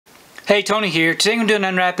Hey, Tony here. Today I'm going to do an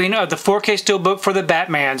unwrapping of the 4K Steelbook for the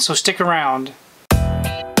Batman, so stick around.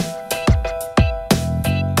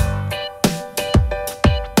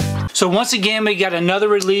 So once again, we got another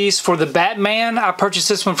release for the Batman. I purchased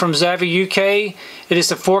this one from Zavvi UK. It is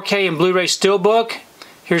the 4K and Blu-ray Steelbook.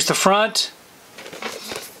 Here's the front,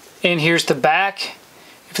 and here's the back.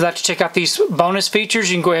 If you'd like to check out these bonus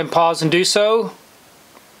features, you can go ahead and pause and do so.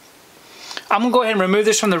 I'm going to go ahead and remove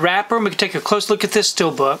this from the wrapper, and we can take a close look at this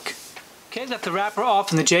Steelbook. Okay, got the wrapper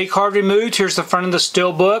off and the J card removed. Here's the front of the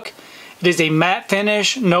Steelbook. It is a matte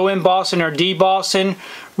finish, no embossing or debossing.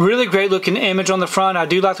 Really great looking image on the front. I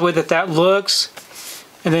do like the way that looks.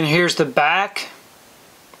 And then here's the back.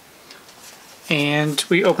 And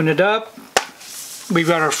we open it up. We've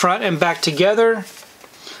got our front and back together.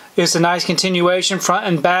 It's a nice continuation, front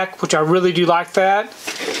and back, which I really do like that.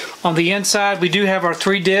 On the inside, we do have our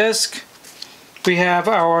 3 discs. We have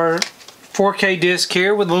our 4K disc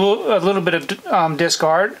here with a little bit of disc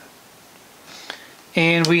art.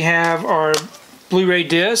 And we have our Blu-ray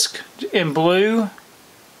disc in blue.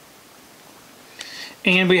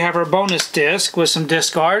 And we have our bonus disc with some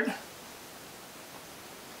disc art.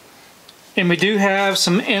 And we do have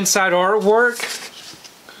some inside artwork.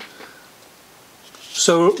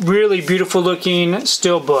 So really beautiful looking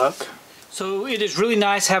Steelbook. So it is really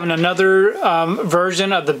nice having another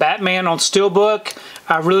version of the Batman on Steelbook.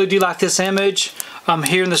 I really do like this image.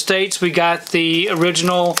 Here in the States we got the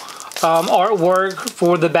original artwork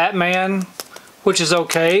for the Batman, which is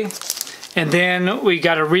okay. And then we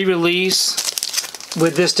got a re-release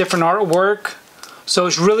with this different artwork. So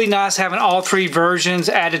it's really nice having all 3 versions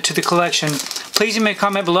added to the collection. Please leave me a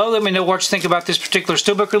comment below. Let me know what you think about this particular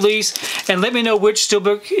Steelbook release. And let me know which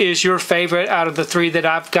Steelbook is your favorite out of the 3 that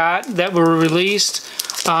I've got that were released.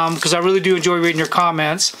 Because I really do enjoy reading your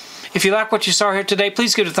comments. If you like what you saw here today,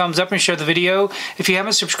 please give it a thumbs up and share the video. If you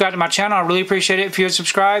haven't subscribed to my channel, I really appreciate it if you would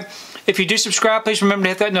subscribe. If you do subscribe, please remember to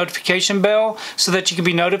hit that notification bell so that you can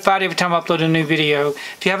be notified every time I upload a new video.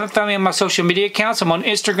 If you haven't found me on my social media accounts, I'm on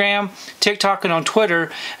Instagram, TikTok, and on Twitter.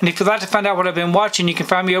 And if you'd like to find out what I've been watching, you can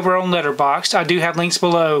find me over on Letterboxd. I do have links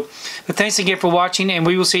below. But thanks again for watching, and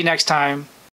we will see you next time.